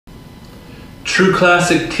True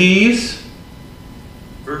Classic tees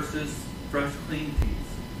versus Fresh Clean tees.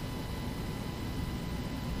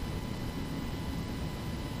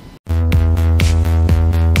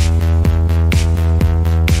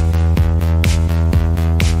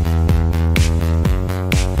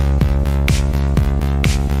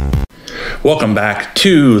 Welcome back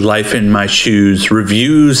to Life in My Shoes,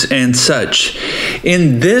 reviews and such.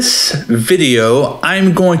 In this video,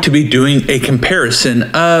 I'm going to be doing a comparison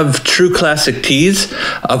of True Classic tees,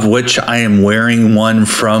 of which I am wearing one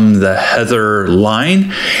from the Heather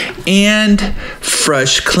line, and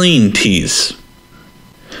Fresh Clean tees.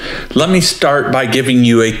 Let me start by giving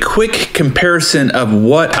you a quick comparison of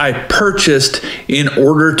what I purchased in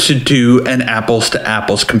order to do an apples to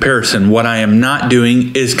apples comparison. What I am not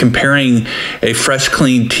doing is comparing a Fresh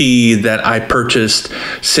Clean tee that I purchased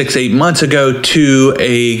 6-8 months ago to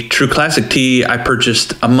a True Classic tee I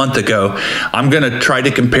purchased a month ago. I'm going to try to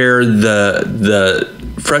compare the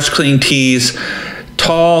Fresh Clean tees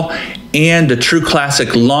tall and the True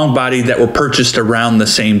Classic long body that were purchased around the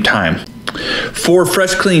same time. For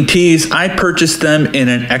Fresh Clean tees, I purchased them in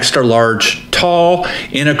an extra large tall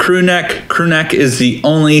in a crew neck. Crew neck is the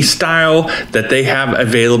only style that they have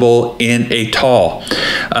available in a tall.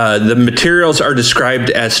 The materials are described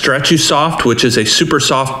as StratuSoft, which is a super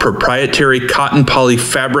soft proprietary cotton poly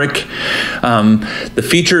fabric. The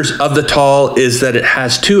features of the tall is that it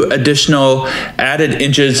has 2 additional added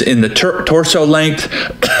inches in the torso length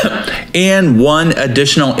and 1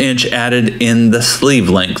 additional inch added in the sleeve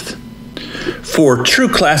length. For True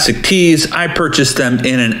Classic tees, I purchased them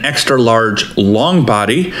in an extra large long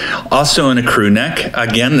body, also in a crew neck.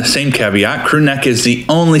 Again, the same caveat, crew neck is the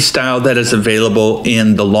only style that is available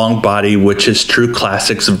in the long body, which is True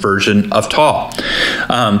Classic's version of tall.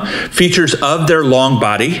 Features of their long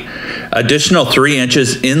body, additional 3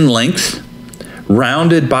 inches in length,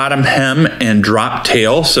 rounded bottom hem and drop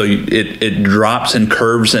tail, so it drops and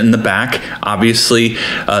curves in the back. Obviously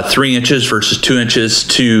 3 inches versus 2 inches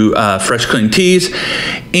to Fresh Clean tees,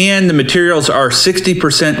 and the materials are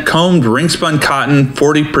 60% combed ring spun cotton,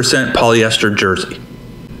 40% polyester jersey.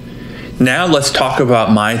 Now let's talk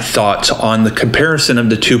about my thoughts on the comparison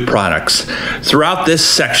of the 2 products. Throughout this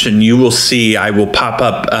section, you will see I will pop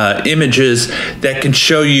up images that can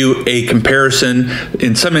show you a comparison.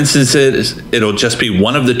 In some instances, it'll just be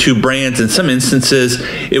one of the 2 brands. In some instances,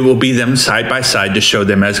 it will be them side by side to show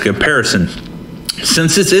them as a comparison.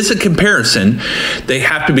 Since this is a comparison, they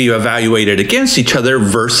have to be evaluated against each other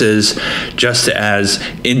versus just as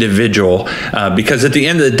individual, because at the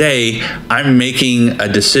end of the day, I'm making a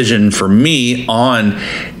decision for me on,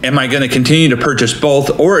 am I going to continue to purchase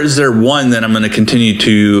both, or is there one that I'm going to continue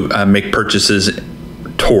to make purchases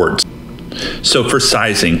towards? So for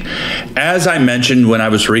sizing, as I mentioned when I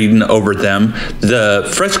was reading over them, the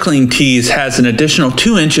Fresh Clean tees has an additional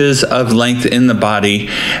 2 inches of length in the body,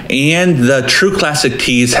 and the True Classic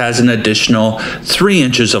tees has an additional 3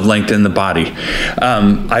 inches of length in the body.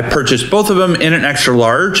 I purchased both of them in an extra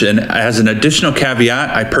large, and as an additional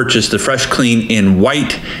caveat, I purchased the Fresh Clean in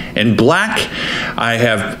white and black. I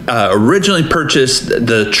have originally purchased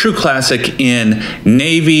the True Classic in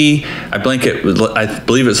navy. I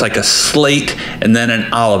believe it's like a slate and then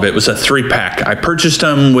an olive. It was a 3-pack. I purchased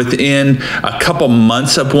them within a couple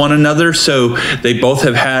months of one another, so they both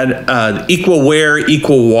have had equal wear,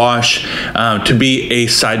 equal wash, to be a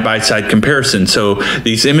side-by-side comparison. So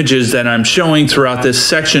these images that I'm showing throughout this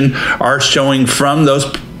section are showing from those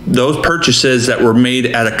purchases that were made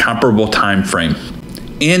at a comparable time frame.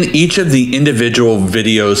 In each of the individual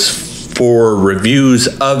videos for reviews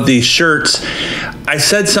of these shirts, I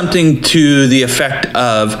said something to the effect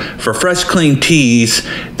of, for Fresh Clean tees,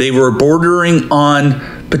 they were bordering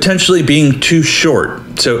on potentially being too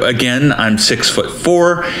short. So again, I'm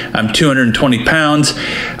 6'4", I'm 220 pounds.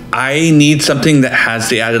 I need something that has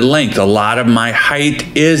the added length. A lot of my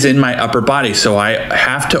height is in my upper body, so I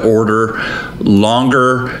have to order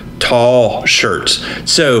longer, tall shirts.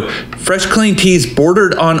 So Fresh Clean tees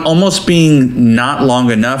bordered on almost being not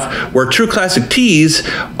long enough, where True Classic tees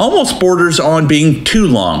almost borders on being too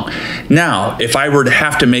long. Now, if I were to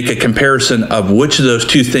have to make a comparison of which of those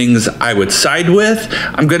 2 things I would side with,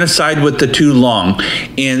 I'm going to side with the too long.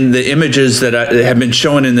 In the images that have been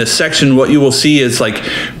shown in this section, what you will see is, like,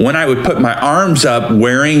 when I would put my arms up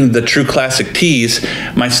wearing the True Classic tees,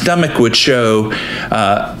 my stomach would show,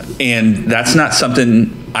 and that's not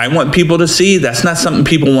something I want people to see. That's not something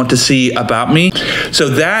people want to see about me. So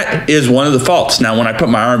that is one of the faults. Now, when I put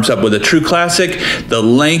my arms up with a True Classic, the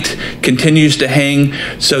length continues to hang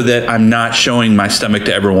so that I'm not showing my stomach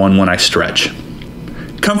to everyone when I stretch.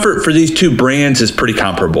 Comfort for these two brands is pretty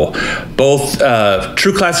comparable. Both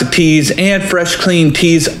True Classic tees and Fresh Clean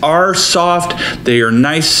tees are soft. They are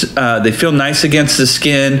nice. They feel nice against the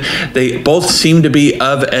skin. They both seem to be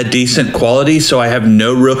of a decent quality, so I have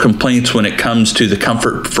no real complaints when it comes to the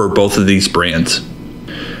comfort for both of these brands.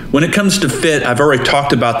 When it comes to fit, I've already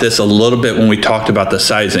talked about this a little bit when we talked about the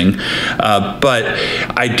sizing, but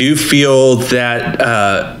I do feel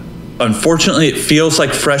that unfortunately, it feels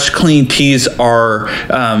like Fresh Clean tees are,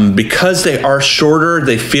 because they are shorter,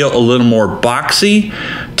 they feel a little more boxy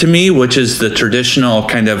to me, which is the traditional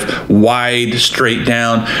kind of wide, straight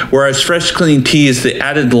down. Whereas Fresh Clean tees, the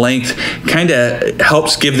added length kind of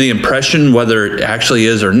helps give the impression, whether it actually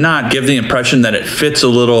is or not, give the impression that it fits a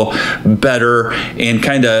little better and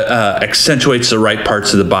kind of accentuates the right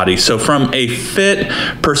parts of the body. So from a fit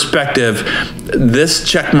perspective, this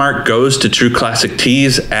check mark goes to True Classic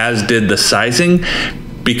tees, as did the sizing,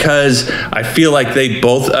 because I feel like they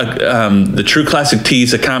both, the True Classic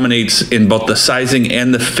tees accommodates in both the sizing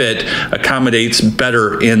and the fit, accommodates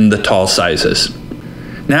better in the tall sizes.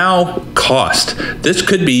 Now, cost. This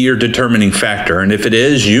could be your determining factor, and if it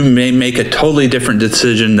is, you may make a totally different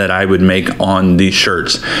decision that I would make on these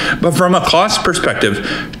shirts. But from a cost perspective,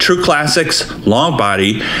 True Classics long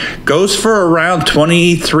body goes for around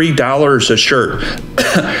 $23 a shirt.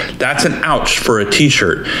 That's an ouch for a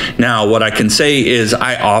t-shirt. Now, what I can say is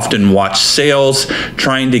I often watch sales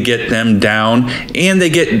trying to get them down, and they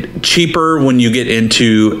get cheaper when you get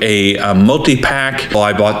into a multi-pack. Well,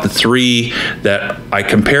 I bought the 3 that I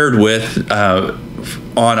compared with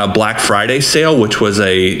on a Black Friday sale, which was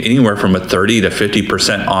anywhere from a 30 to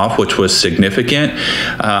 50% off, which was significant.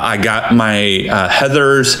 I got my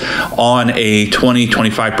Heathers on a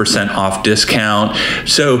 20-25% off discount.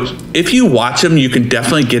 So if you watch them, you can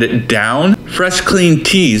definitely get it down. Fresh Clean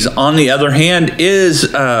tees, on the other hand, is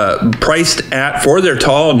priced at, for their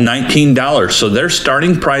tall, $19. So their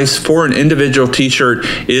starting price for an individual t-shirt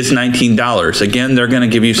is $19. Again, they're going to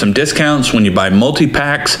give you some discounts when you buy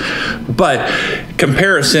multi-packs, but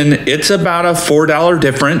comparison, it's about a $4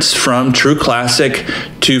 difference from True Classic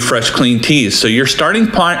to Fresh Clean tees. So your starting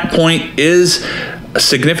point is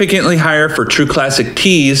significantly higher for True Classic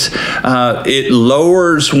tees. It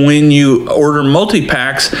lowers when you order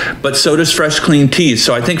multi-packs, but so does Fresh Clean tees.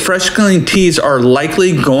 So I think Fresh Clean tees are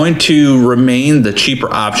likely going to remain the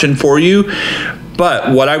cheaper option for you.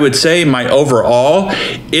 But what I would say, my overall,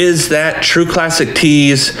 is that True Classic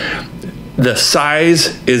tees, the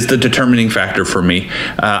size is the determining factor for me.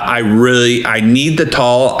 I need the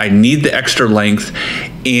tall, I need the extra length,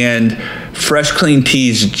 and Fresh Clean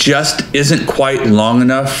tees just isn't quite long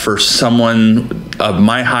enough for someone of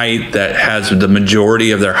my height that has the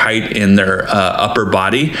majority of their height in their upper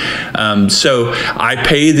body. So I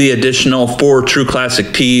pay the additional for True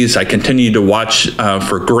Classic tees. I continue to watch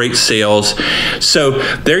for great sales. So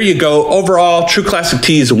there you go. Overall, True Classic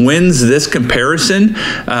tees wins this comparison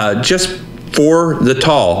just for the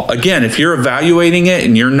tall. Again, if you're evaluating it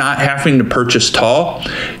and you're not having to purchase tall,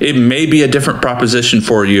 it may be a different proposition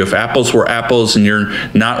for you. If apples were apples and you're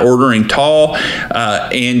not ordering tall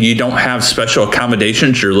and you don't have special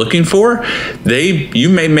accommodations you're looking for, you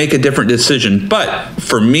may make a different decision. But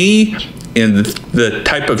for me, in the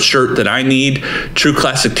type of shirt that I need, True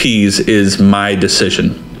Classic tees is my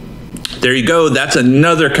decision. There you go. That's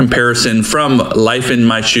another comparison from Life in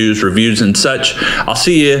My Shoes, Reviews and Such. I'll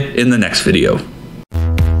see you in the next video.